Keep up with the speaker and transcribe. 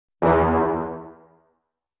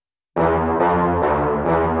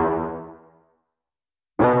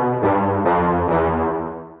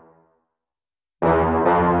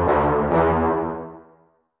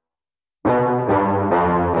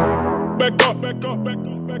back up, back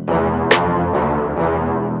up, back up.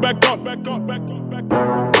 Back up, back up, back up, back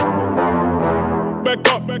up. Back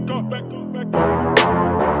up, back up, back up, back up.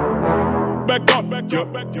 Back up, back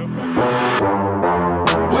up, back up, back up.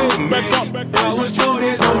 Wait a minute, I was told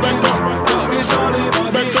it's all back up. Got this all in my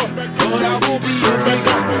head, but I won't be a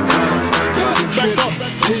victim. Y'all the trick,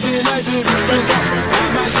 living life in respect. I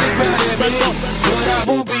might slip out and back up, but I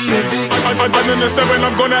won't be a victim. I'm in the 7,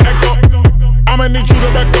 I'm gonna act up. I'ma need you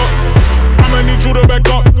to back up. I'ma need you to back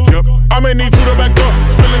up. Yep. I'ma need you to back up.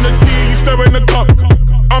 Spilling the tea, you stirring the cup.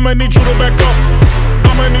 I'ma need you to back up.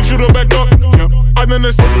 I'ma need you to back up. Yep. I'm in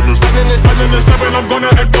the 7, I'm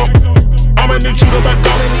gonna act up. I'ma need you to back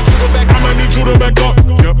up. I'ma need you to back up.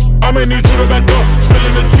 Yep. I'ma need you to back up.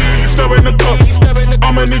 Spilling the tea, you stirring the cup.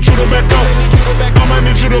 I'ma need you to back up. I'ma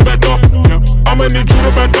need you to back up. Yep. I'ma need you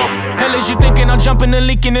to back up. Hell is you thinking I'm jumping and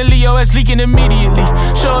leaking and Leo is leaking immediately.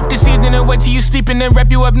 Show up this evening and wait till you sleeping and wrap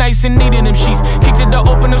you up nice and neat in them sheets. Kicked the door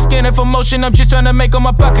open, I'm scanning for motion. I'm just trying to make all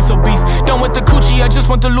my pockets obese. Don't want the coochie, I just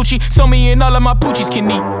want the Lucci. So me and all of my poochies can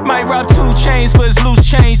eat. Might rob 2 chains for his loose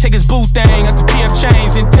change. Take his boo thing out the PF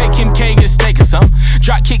chains and take him K, get a steak or something.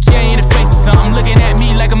 Drop kick yeah in the face or something. Looking at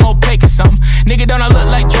me like I'm opaque or something. Nigga don't I look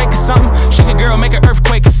like Drake or something? Shake a girl, make an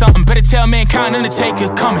earthquake or something. Better tell mankind Undertaker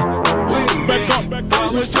coming. Wait a minute, I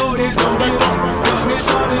was told it's all back up. Got this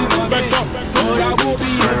all in my head, but I won't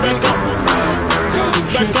be a victim. Y'all the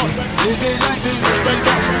trick, living life in respect.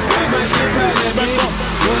 I might slip out and back up,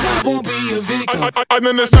 but I won't be a victim. I'm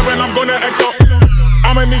in the 7, I'm gonna act up.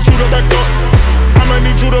 I'ma need you to back up. I'ma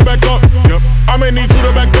need you to back up. Yep. I'ma need you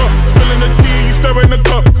to back up. Spilling the tea, you stirring the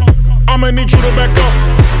cup. I'ma need you to back up.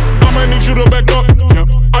 I'ma need you to back up. Yep.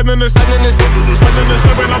 I'm in the 7,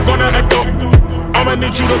 I'm gonna act up. I'ma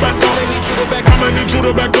need you to back up. I'ma need you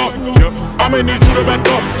to back up. Yep. I'ma need you to back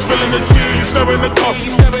up. Spilling the tea, you stirring the cup.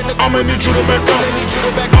 I'ma need you to back up.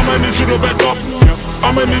 I'ma need you to back up. Yep.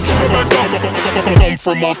 I'ma need you to back up. Come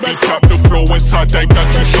from off the top, the flow is hot, I got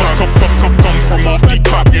you shot. Come from off the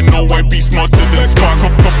top, you know I be smarter than Spock.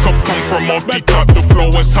 Come from off the top, the flow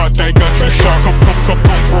is hot, I got you shot. Come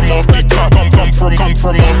from off the top, come from off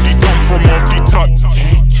the top.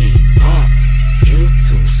 Can't keep up, you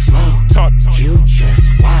too slow. Top. You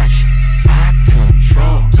just watch, I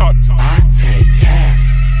control. Top. I take half,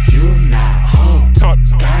 you not whole. Top.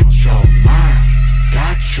 Got your mind,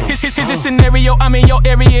 got your Here's a scenario, I'm in your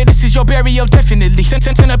area, this is your burial, definitely.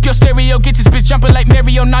 Turn up your stereo, get this bitch jumping like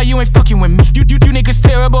Mario, now you ain't fucking with me. You niggas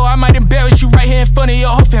terrible, I might embarrass you right here in front of your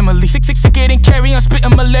whole family. Sicker than carry on,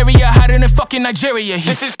 spitting malaria, hotter than fucking Nigeria.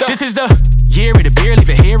 This is the year of the beer, leave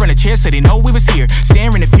it here